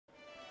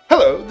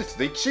Hello, this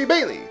is H.C.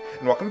 Bailey,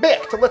 and welcome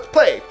back to Let's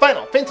Play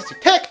Final Fantasy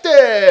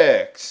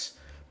Tactics!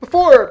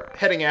 Before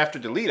heading after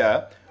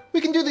Delita, we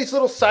can do these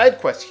little side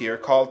quests here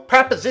called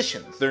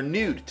propositions. They're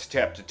new to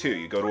Chapter 2.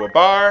 You go to a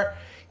bar,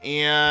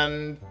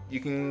 and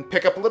you can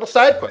pick up a little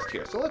side quest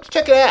here. So let's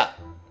check it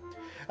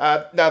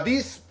out. Now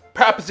these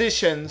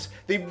propositions,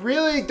 they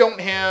really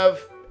don't have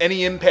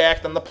any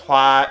impact on the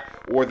plot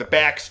or the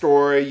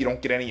backstory. You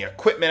don't get any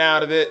equipment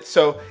out of it.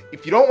 So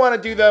if you don't want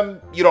to do them,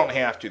 you don't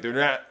have to. They're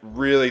not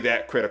really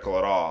that critical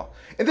at all.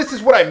 And this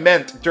is what I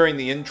meant during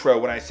the intro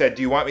when I said,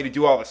 do you want me to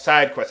do all the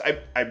side quests?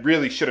 I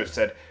really should have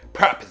said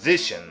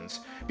propositions.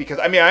 Because,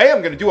 I mean, I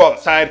am going to do all the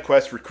side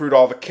quests, recruit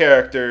all the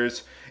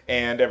characters,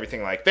 and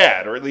everything like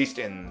that. Or at least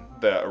in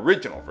the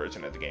original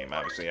version of the game.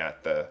 Obviously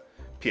not the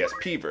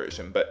PSP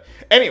version. But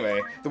anyway,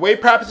 the way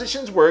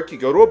propositions work, you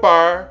go to a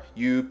bar,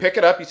 you pick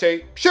it up, you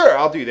say, sure,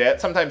 I'll do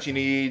that. Sometimes you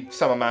need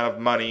some amount of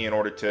money in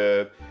order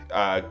to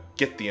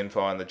get the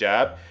info on the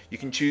job. You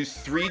can choose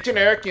 3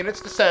 generic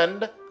units to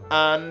send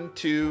on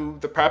to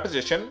the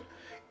proposition,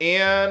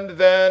 and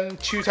then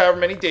choose however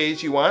many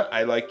days you want.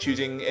 I like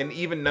choosing an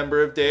even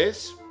number of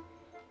days.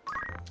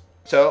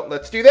 So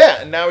let's do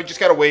that. And now we just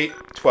got to wait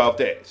 12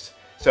 days.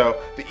 So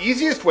the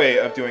easiest way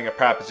of doing a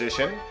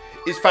proposition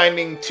is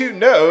finding 2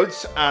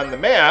 nodes on the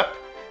map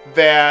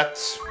that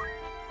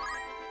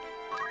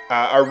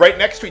are right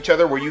next to each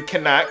other where you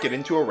cannot get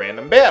into a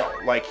random battle,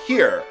 like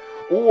here.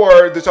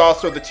 Or there's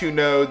also the 2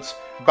 nodes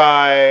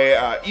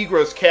by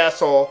Igros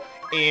Castle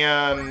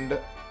and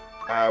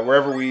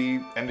wherever we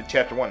ended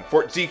Chapter 1,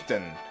 Fort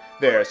Ziekten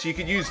there. So you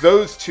could use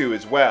those 2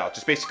 as well.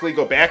 Just basically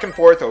go back and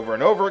forth over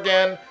and over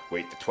again,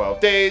 wait the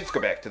 12 days,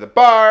 go back to the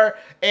bar,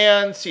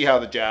 and see how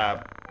the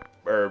job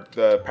or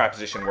the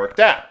proposition worked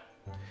out.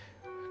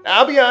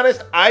 I'll be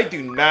honest, I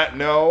do not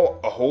know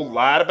a whole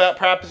lot about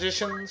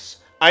propositions.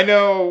 I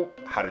know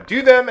how to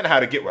do them and how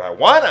to get what I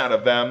want out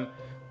of them,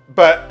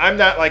 but I'm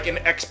not like an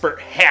expert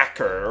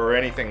hacker or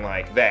anything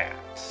like that.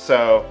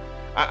 So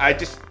I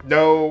just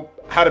know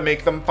how to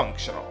make them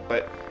functional.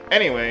 But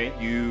anyway,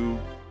 you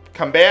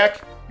come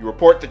back, you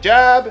report the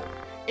job,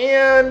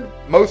 and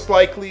most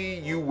likely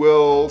you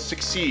will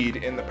succeed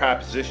in the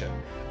proposition.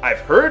 I've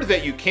heard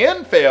that you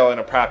can fail in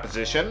a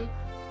proposition,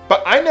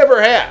 but I never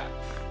have.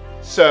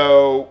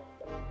 So,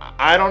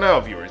 I don't know,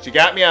 viewers. You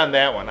got me on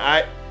that one.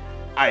 I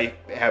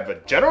have a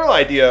general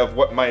idea of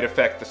what might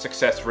affect the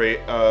success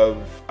rate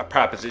of a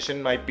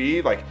proposition might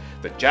be, like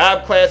the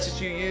job classes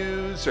you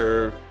use,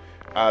 or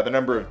the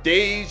number of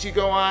days you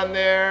go on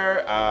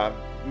there.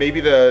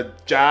 Maybe the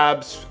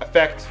jobs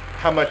affect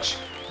how much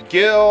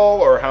gil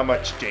or how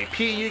much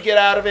JP you get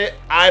out of it.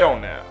 I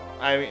don't know.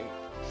 I mean,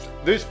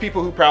 there's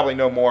people who probably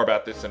know more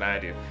about this than I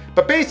do.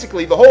 But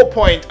basically, the whole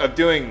point of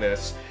doing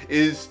this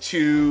is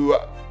to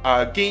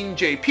gain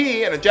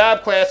JP in a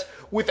job class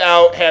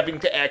without having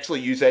to actually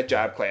use that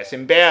job class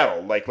in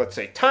battle. Like, let's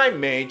say, Time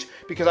Mage,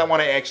 because I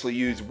want to actually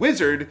use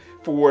Wizard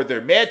for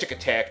their magic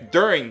attack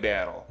during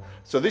battle.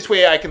 So this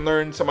way I can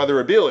learn some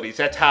other abilities.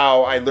 That's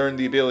how I learned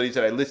the abilities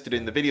that I listed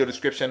in the video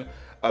description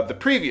of the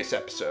previous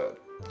episode.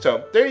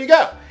 So, there you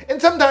go.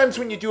 And sometimes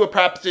when you do a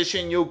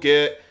proposition, you'll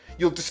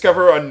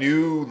discover a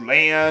new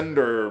land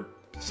or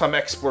some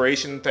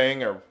exploration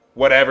thing or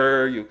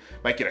whatever. You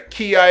might get a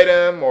key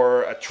item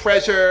or a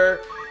treasure.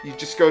 You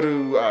just go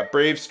to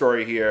Brave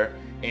Story here,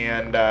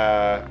 and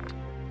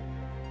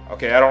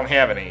okay, I don't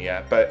have any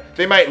yet, but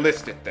they might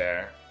list it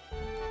there.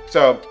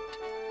 So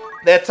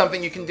that's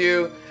something you can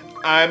do.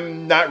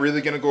 I'm not really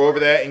going to go over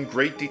that in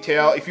great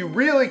detail. If you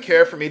really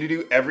care for me to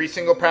do every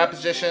single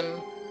proposition,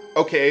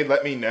 okay,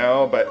 let me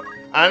know. But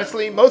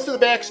honestly, most of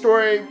the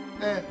backstory,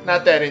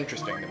 not that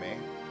interesting to me.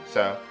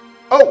 So,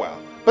 oh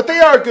well. But they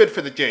are good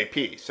for the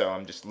JP, so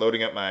I'm just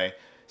loading up my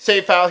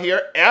save file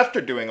here after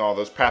doing all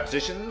those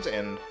propositions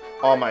and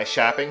all my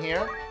shopping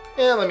here.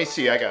 Yeah, let me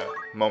see, I got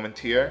a moment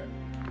here.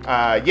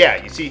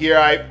 Yeah, you see here,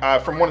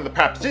 from one of the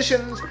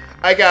propositions,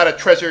 I got a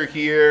treasure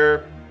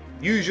here.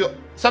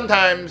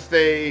 Sometimes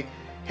they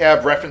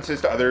have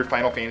references to other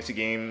Final Fantasy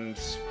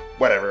games,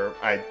 whatever.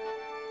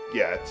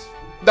 Yeah, it's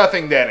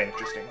nothing that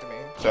interesting to me.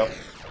 So,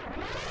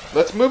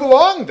 let's move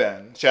along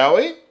then, shall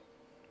we?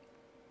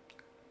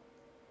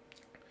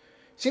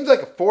 Seems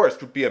like a forest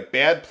would be a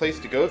bad place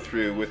to go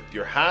through with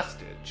your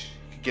hostage.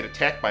 You could get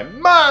attacked by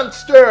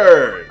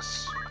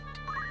monsters!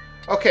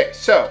 Okay,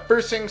 so,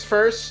 first things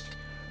first.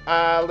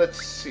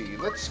 Let's see.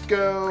 Let's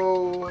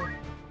go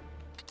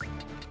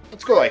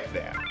like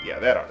that. Yeah,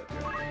 that ought to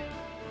do it.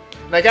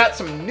 And I got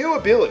some new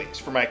abilities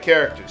for my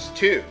characters,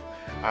 too.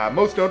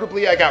 Most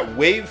notably, I got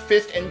Wave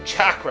Fist and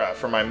Chakra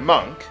for my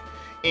monk.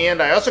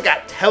 And I also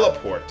got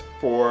Teleport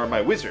for my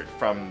wizard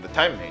from the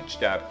Time Mage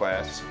job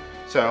class.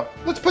 So,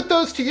 let's put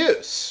those to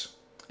use.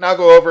 And I'll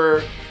go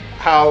over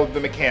how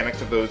the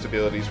mechanics of those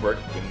abilities work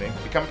when they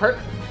become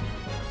pertinent.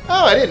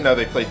 Oh, I didn't know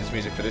they played this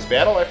music for this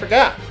battle. I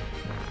forgot.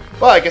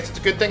 Well, I guess it's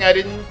a good thing I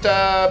didn't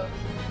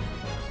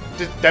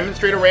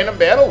demonstrate a random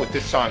battle with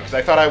this song, because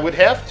I thought I would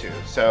have to.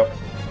 So,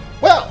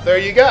 well, there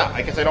you go.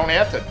 I guess I don't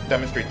have to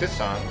demonstrate this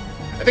song.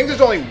 I think there's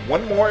only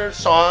one more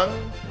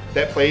song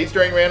that plays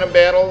during random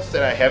battles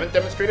that I haven't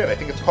demonstrated. I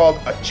think it's called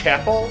a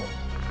chapel,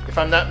 if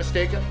I'm not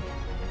mistaken.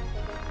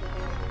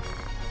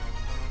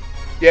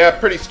 Yeah,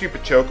 pretty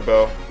stupid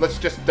chocobo. Let's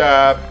just,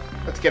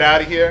 let's get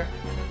out of here.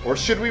 Or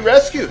should we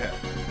rescue him?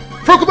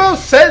 Chocobo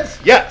says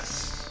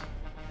yes!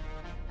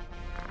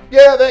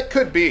 Yeah, that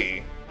could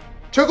be.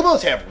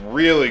 Chocobos have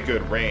really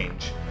good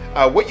range.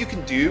 What you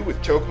can do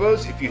with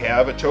chocobos, if you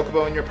have a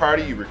chocobo in your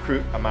party, you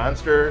recruit a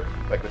monster,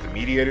 like with a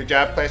mediator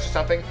job class or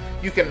something,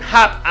 you can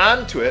hop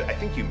onto it. I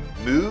think you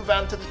move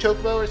onto the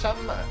chocobo or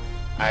something.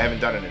 I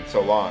haven't done it in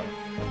so long.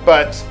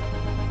 But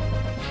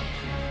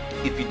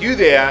if you do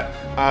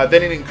that,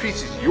 then it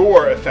increases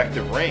your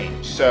effective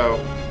range. So,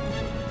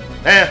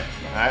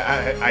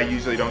 I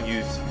usually don't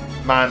use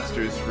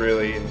monsters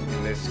really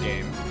in this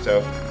game.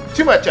 So,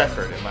 too much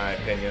effort in my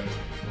opinion.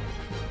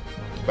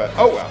 But,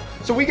 oh well.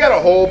 So we got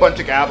a whole bunch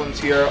of goblins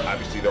here.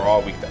 Obviously, they're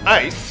all weak to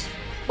ice.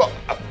 Well,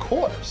 of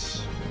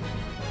course.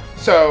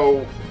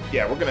 So,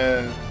 yeah, we're going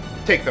to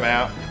take them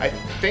out. I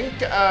think,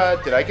 did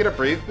I get a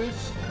Brave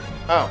boost?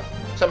 Oh,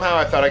 somehow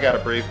I thought I got a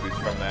Brave boost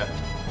from that.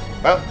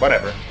 Well,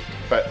 whatever.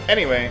 But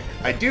anyway,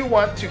 I do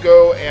want to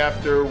go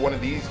after one of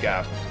these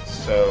goblins.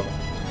 So,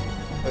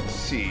 let's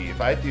see.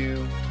 If I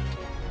do...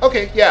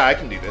 Okay, yeah, I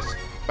can do this.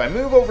 If I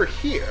move over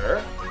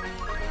here...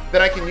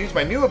 then I can use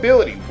my new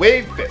ability,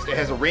 Wave Fist. It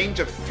has a range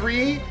of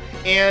 3,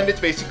 and it's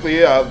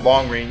basically a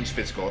long-range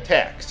physical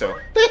attack. So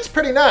that's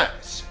pretty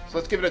nice. So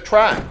let's give it a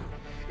try.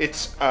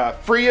 It's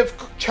free of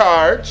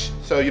charge,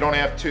 so you don't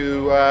have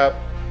to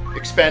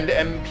expend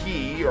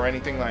MP or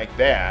anything like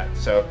that.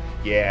 So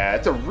yeah,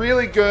 it's a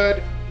really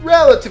good,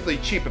 relatively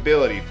cheap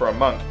ability for a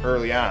monk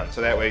early on.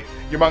 So that way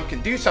your monk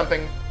can do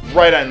something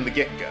right on the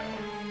get-go.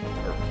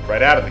 Or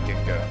right out of the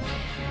get-go.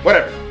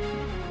 Whatever.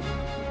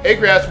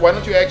 Igros, why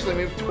don't you actually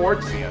move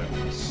towards the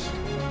enemies?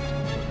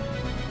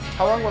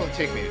 How long will it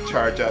take me to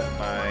charge up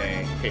my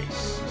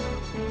haste?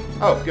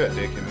 Oh, good,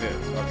 they can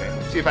move. Okay,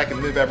 let's see if I can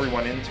move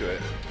everyone into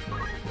it.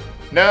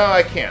 No,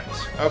 I can't.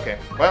 Okay,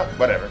 well,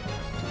 whatever.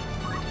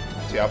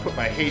 See, I'll put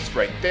my haste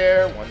right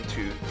there. 1,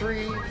 2,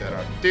 3. That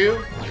ought to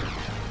do.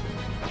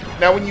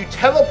 Now, when you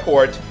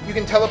teleport, you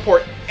can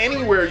teleport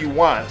anywhere you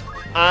want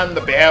on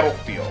the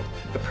battlefield.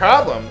 The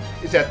problem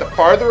is that the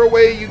farther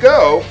away you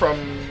go from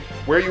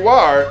where you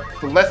are,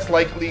 the less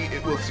likely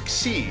it will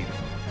succeed.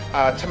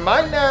 To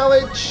my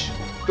knowledge,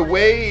 the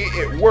way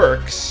it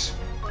works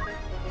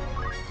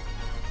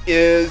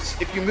is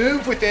if you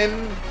move within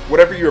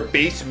whatever your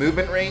base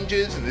movement range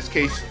is, in this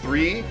case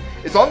 3,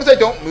 as long as I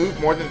don't move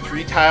more than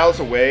 3 tiles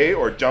away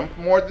or jump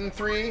more than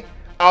 3,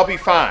 I'll be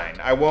fine.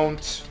 I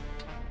won't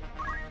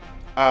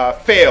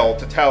fail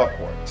to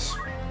teleport.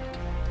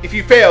 If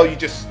you fail, you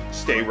just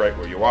stay right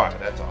where you are,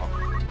 that's all.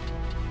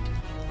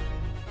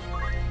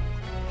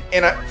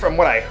 And from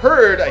what I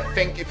heard, I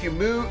think if you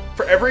move,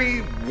 for every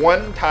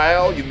 1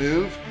 tile you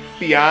move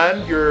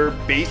beyond your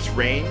base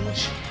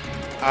range,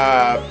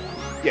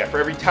 yeah,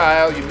 for every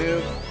tile you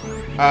move,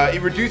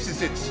 it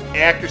reduces its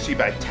accuracy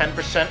by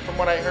 10% from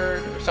what I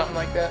heard, or something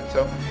like that.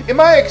 So, in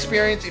my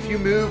experience, if you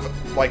move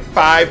like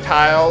 5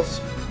 tiles,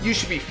 you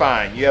should be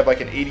fine. You have like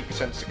an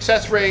 80%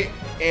 success rate,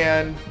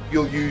 and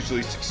you'll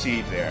usually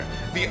succeed there.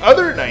 The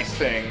other nice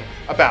thing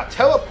about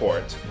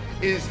teleport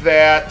is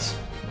that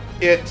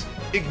it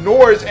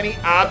ignores any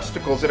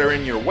obstacles that are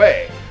in your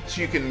way. So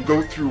you can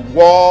go through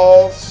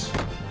walls.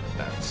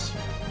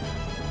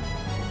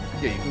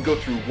 Yeah, you can go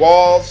through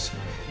walls.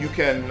 You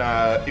can,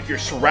 if you're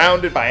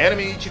surrounded by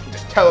enemies, you can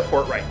just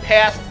teleport right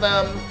past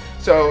them.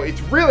 So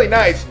it's really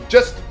nice,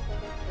 just,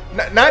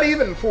 not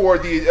even for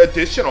the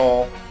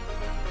additional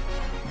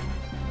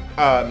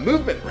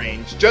movement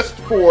range, just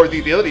for the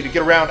ability to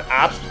get around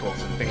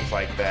obstacles and things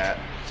like that.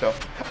 So,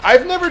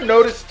 I've never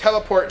noticed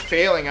teleport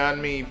failing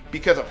on me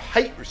because of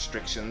height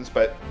restrictions,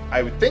 but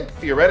I would think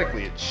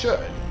theoretically it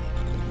should.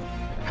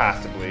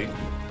 Possibly,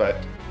 but,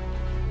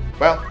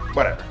 well,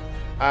 whatever.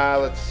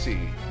 Let's see.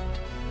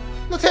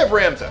 Let's have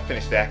Ramza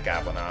finish that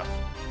goblin off.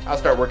 I'll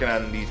start working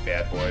on these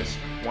bad boys.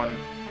 1,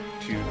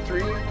 2,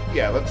 3.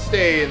 Yeah, let's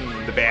stay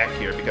in the back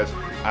here because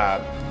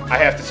I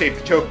have to save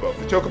the chocobo. If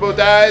the chocobo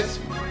dies,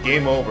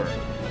 game over.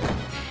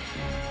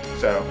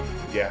 So,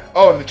 yeah.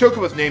 Oh, and the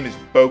chocobo's name is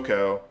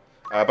Boko.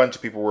 A bunch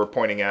of people were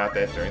pointing out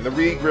that during the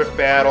Regriff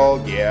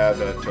battle, yeah,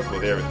 the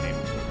chocobo there was named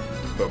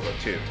Boko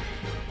too.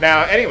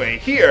 Now, anyway,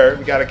 here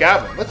we got a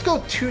goblin. Let's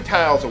go 2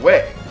 tiles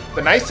away.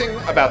 The nice thing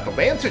about the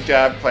Lancer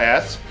job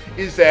class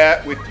is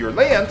that with your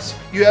lance,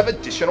 you have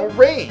additional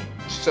range.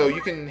 So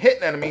you can hit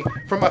an enemy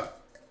from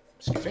up...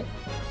 Excuse me.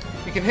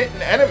 You can hit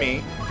an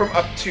enemy from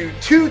up to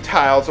 2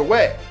 tiles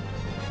away.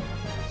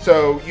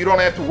 So you don't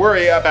have to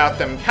worry about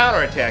them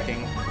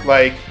counterattacking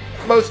like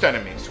most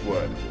enemies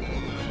would.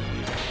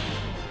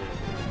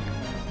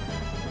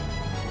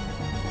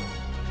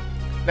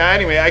 Now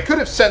anyway, I could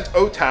have sent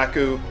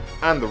Otaku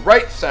on the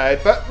right side,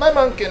 but my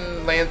Monk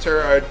and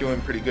Lancer are doing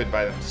pretty good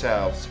by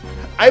themselves.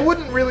 I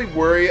wouldn't really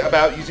worry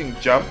about using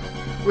Jump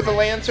with a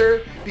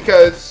Lancer,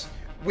 because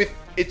with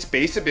its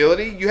base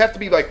ability, you have to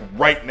be like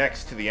right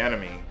next to the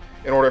enemy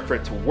in order for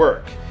it to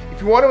work.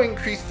 If you want to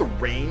increase the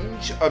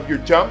range of your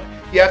jump,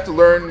 you have to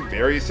learn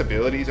various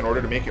abilities in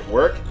order to make it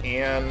work,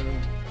 and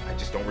I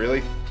just don't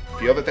really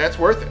feel that that's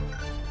worth it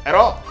at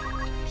all.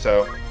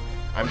 So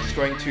I'm just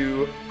going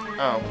to,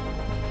 oh,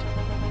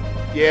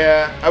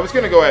 yeah, I was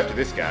going to go after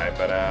this guy,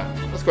 but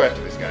let's go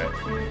after this guy.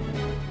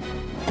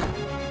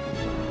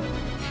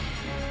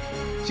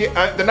 See,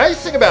 the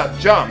nice thing about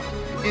jump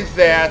is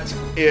that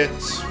it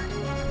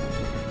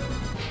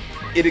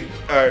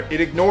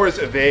ignores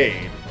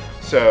evade,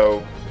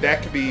 so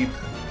that could be,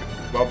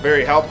 well,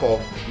 very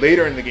helpful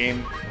later in the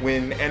game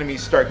when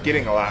enemies start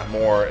getting a lot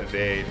more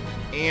evade,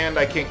 and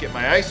I can't get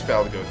my ice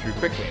spell to go through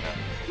quickly enough.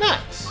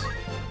 Nuts!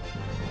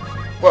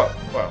 Whoa,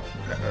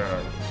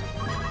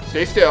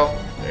 stay still.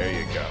 There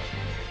you go.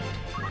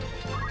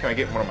 Can I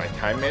get one of my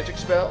time magic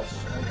spells?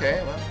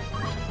 Okay, well.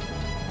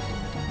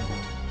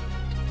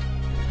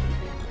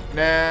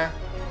 Nah.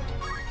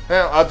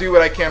 Well, I'll do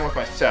what I can with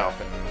myself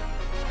and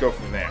go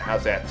from there.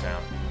 How's that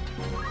sound?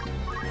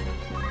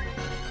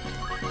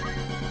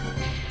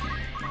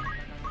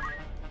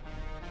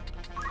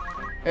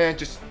 And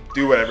just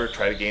do whatever,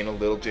 try to gain a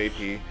little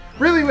JP.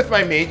 Really, with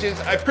my mages,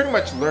 I've pretty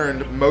much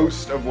learned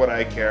most of what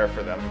I care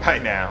for them by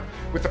now.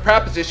 With the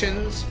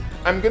propositions,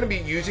 I'm going to be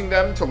using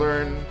them to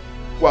learn,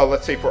 well,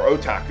 let's say for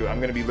Otaku, I'm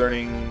going to be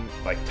learning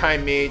like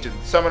Time Mage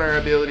and Summoner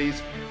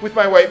abilities. With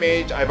my White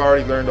Mage, I've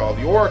already learned all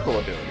the Oracle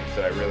abilities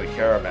that I really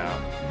care about.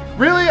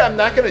 Really, I'm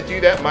not going to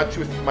do that much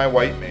with my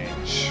White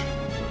Mage.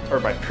 Or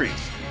my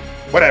Priest.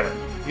 Whatever.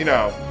 You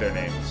know their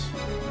names.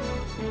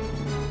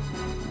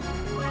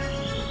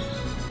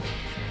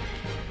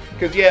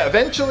 Because, yeah,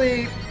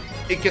 eventually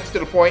it gets to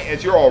the point,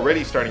 as you're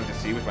already starting to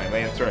see with my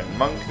Lancer and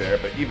Monk there,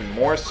 but even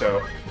more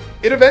so,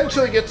 it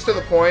eventually gets to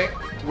the point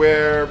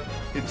where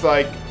it's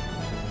like,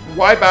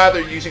 why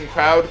bother using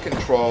crowd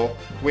control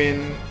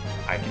when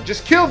I can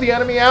just kill the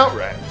enemy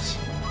outright?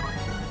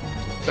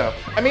 So,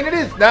 I mean, it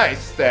is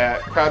nice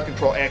that crowd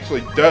control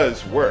actually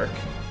does work.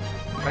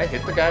 Can I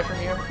hit the guy from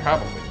here?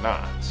 Probably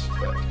not,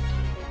 but...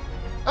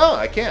 Oh,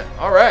 I can.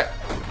 Alright.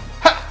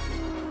 Ha!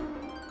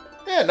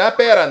 Yeah, not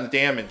bad on the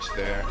damage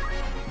there.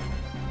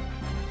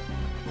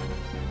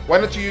 Why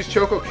don't you use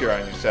Choco Cure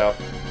on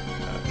yourself?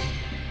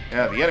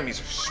 Yeah, the enemies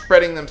are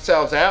spreading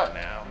themselves out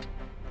now.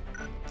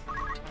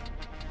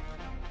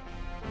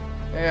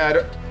 Yeah, I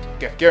don't...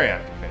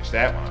 Gariland can finish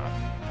that one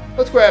off.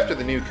 Let's go after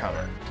the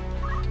newcomer.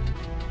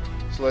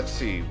 So let's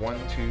see. 1,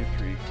 2,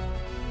 3,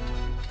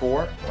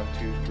 4. 1,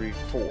 2, 3,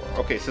 4.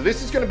 Okay, so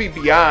this is going to be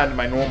beyond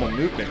my normal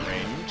movement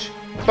range.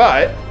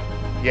 But,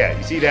 yeah,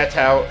 you see that's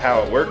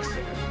how it works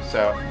there.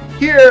 So,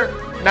 here,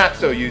 not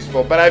so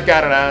useful, but I've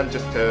got it on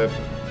just to...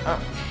 Oh,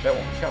 that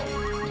won't kill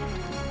him.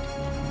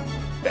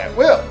 That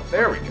will.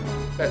 There we go.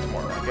 That's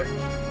more like it.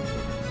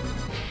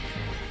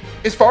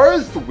 As far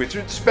as the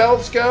wizard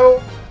spells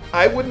go,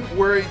 I wouldn't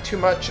worry too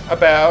much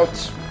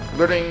about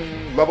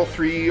learning level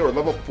 3 or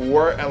level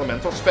 4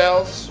 elemental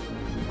spells.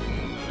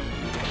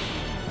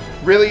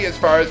 Really, as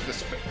far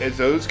as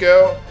those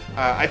go,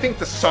 I think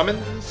the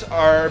summons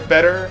are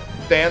better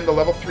than the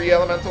level 3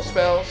 elemental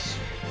spells.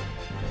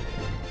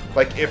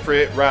 Like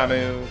Ifrit,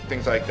 Ramu,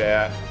 things like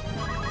that.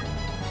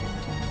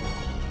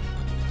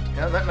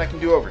 Now, nothing I can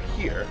do over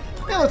here.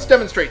 Now let's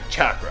demonstrate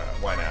Chakra.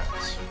 Why not?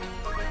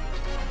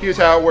 Here's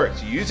how it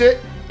works. You use it,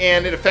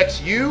 and it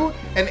affects you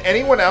and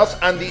anyone else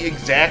on the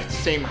exact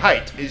same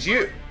height as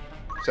you.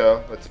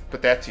 So let's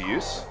put that to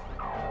use.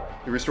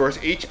 It restores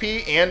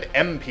HP and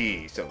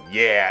MP. So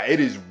yeah, it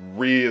is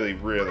really,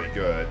 really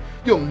good.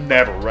 You'll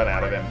never run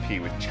out of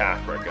MP with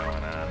Chakra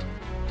going on.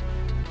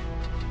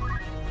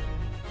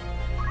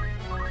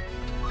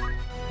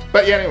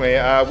 But yeah, anyway,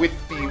 with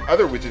the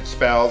other wizard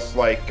spells,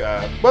 like,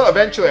 well,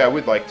 eventually I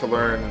would like to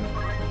learn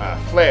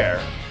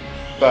Flare.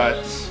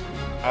 But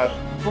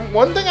from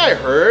one thing I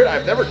heard,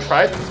 I've never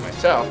tried this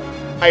myself,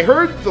 I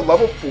heard the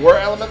level 4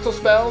 elemental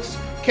spells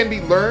can be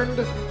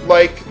learned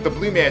like the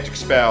blue magic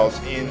spells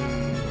in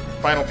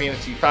Final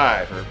Fantasy V,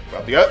 or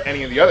well,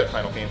 any of the other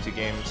Final Fantasy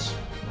games.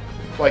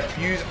 Like, if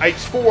you use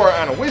Ice 4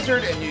 on a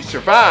wizard and you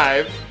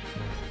survive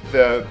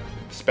the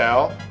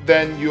spell,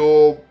 then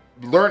you'll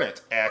learn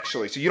it,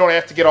 actually. So you don't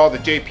have to get all the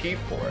JP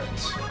for it.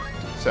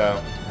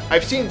 So,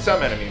 I've seen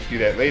some enemies do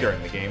that later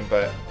in the game,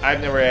 but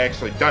I've never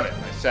actually done it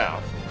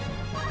myself.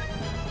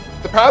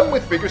 The problem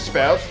with bigger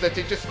spells is that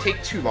they just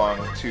take too long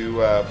to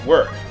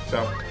work.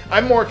 So,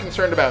 I'm more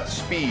concerned about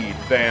speed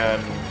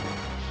than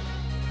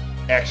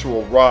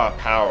actual raw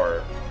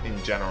power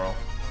in general.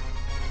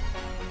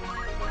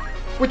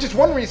 Which is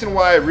one reason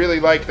why I really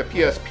like the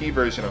PSP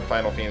version of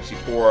Final Fantasy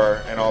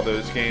IV and all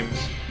those games.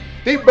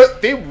 They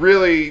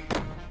really...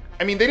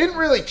 I mean, they didn't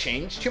really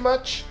change too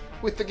much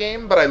with the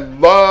game, but I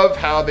love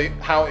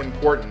how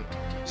important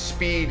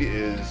speed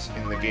is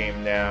in the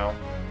game now.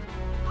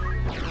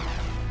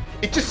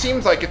 It just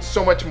seems like it's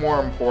so much more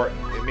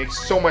important. It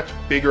makes so much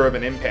bigger of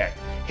an impact.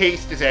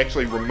 Haste is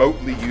actually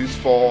remotely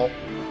useful.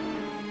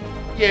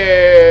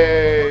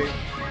 Yay!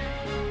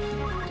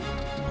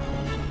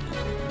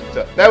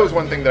 So that was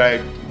one thing that I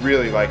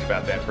really liked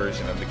about that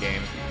version of the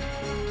game.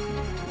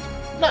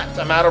 Nuts,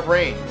 I'm out of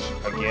range.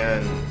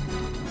 Again.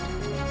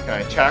 Can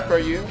I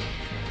chakra you?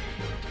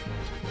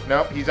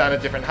 Nope, he's on a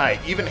different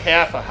height. Even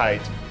half a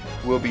height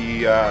will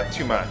be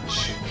too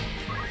much.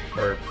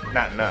 Or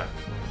not enough.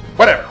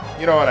 Whatever,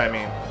 you know what I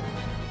mean.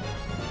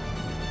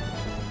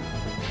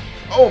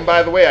 Oh, and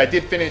by the way, I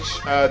did finish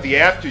the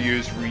After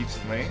Years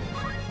recently.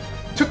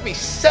 It took me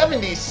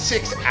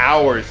 76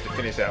 hours to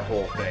finish that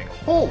whole thing.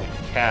 Holy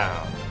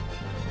cow.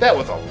 That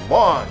was a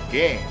long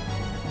game.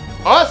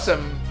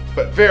 Awesome,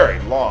 but very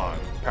long.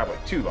 Probably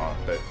too long,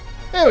 but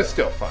it was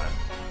still fun.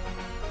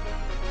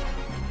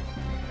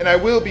 And I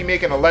will be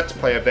making a Let's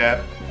Play of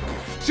that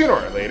sooner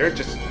or later,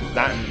 just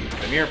not in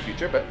the near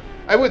future, but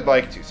I would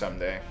like to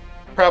someday.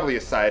 Probably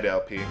a side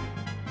LP.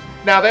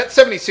 Now, that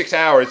 76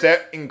 hours,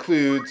 that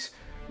includes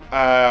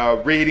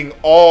raiding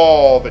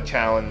all the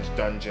challenge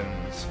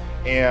dungeons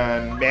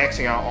and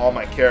maxing out all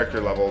my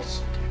character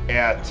levels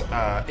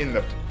at in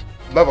the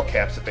level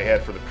caps that they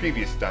had for the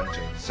previous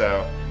dungeons.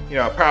 So, you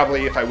know,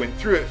 probably if I went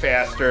through it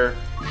faster,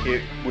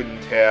 it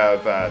wouldn't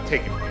have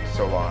taken me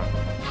so long.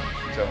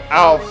 So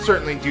I'll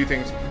certainly do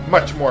things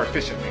much more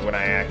efficiently when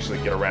I actually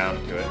get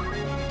around to it.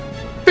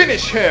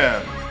 Finish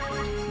him!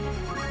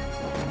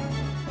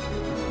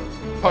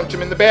 Punch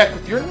him in the back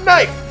with your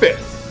knife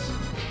fists!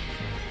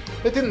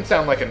 That didn't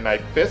sound like a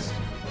knife fist.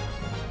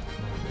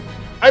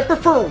 I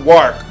prefer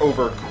Wark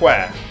over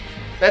Quack.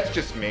 That's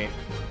just me.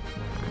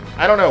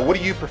 I don't know, what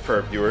do you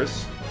prefer,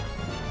 viewers?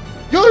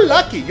 You're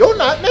lucky you're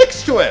not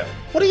next to him!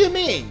 What do you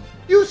mean?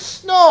 You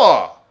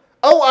snore!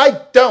 Oh,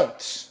 I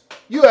don't!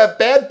 You have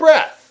bad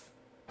breath!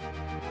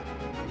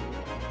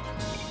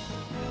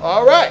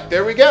 Alright,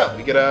 there we go.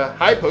 We get a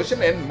high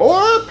potion and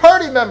more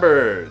party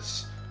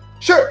members!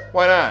 Sure,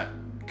 why not?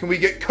 Can we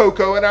get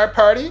Coco in our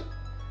party?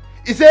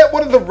 Is that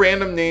one of the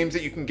random names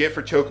that you can get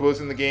for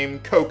chocobos in the game?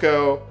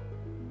 Coco?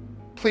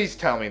 Please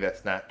tell me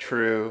that's not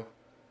true.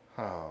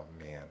 Oh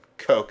man,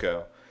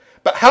 Coco.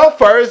 But how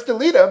far has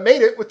Delita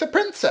made it with the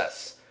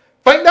princess?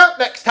 Find out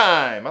next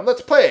time on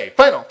Let's Play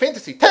Final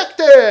Fantasy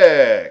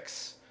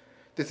Tactics!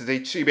 This is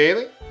H.C.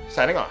 Bailey,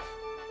 signing off.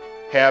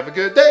 Have a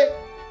good day!